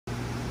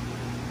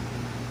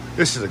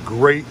This is a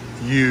great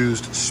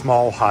used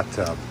small hot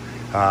tub.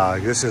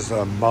 This is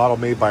a model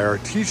made by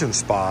Artesian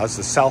Spas,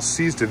 the South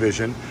Seas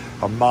division,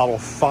 a model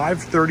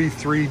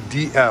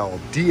 533DL.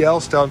 DL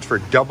stands for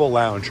double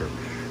lounger.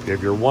 You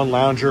have your one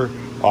lounger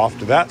off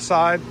to that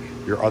side,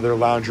 your other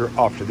lounger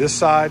off to this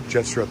side,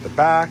 jets are at the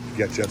back, you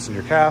get jets in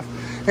your calf,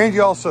 and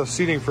you also have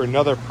seating for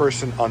another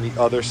person on the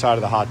other side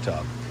of the hot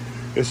tub.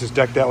 This is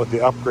decked out with the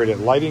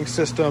upgraded lighting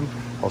system,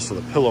 also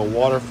the pillow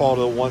waterfall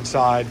to the one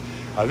side.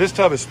 This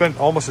tub has spent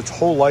almost its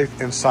whole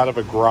life inside of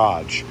a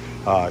garage.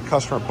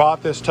 Customer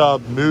bought this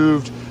tub,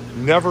 moved,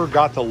 never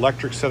got the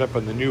electric set up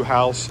in the new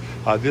house.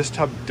 This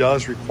tub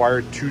does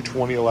require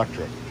 220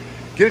 electric.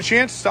 Get a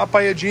chance, stop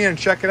by AG and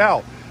check it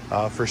out.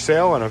 For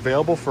sale and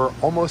available for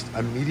almost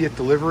immediate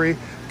delivery.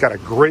 Got a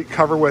great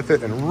cover with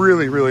it and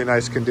really, really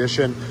nice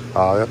condition.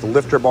 Got the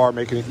lifter bar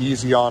making it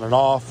easy on and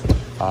off,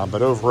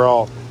 but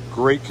overall,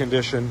 great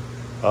condition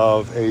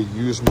of a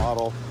used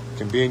model.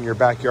 Can be in your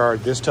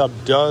backyard. This tub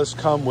does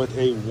come with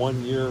a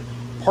 1-year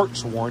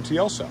parts warranty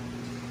also.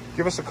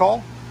 Give us a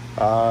call,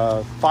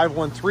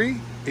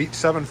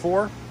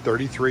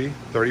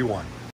 513-874-3331.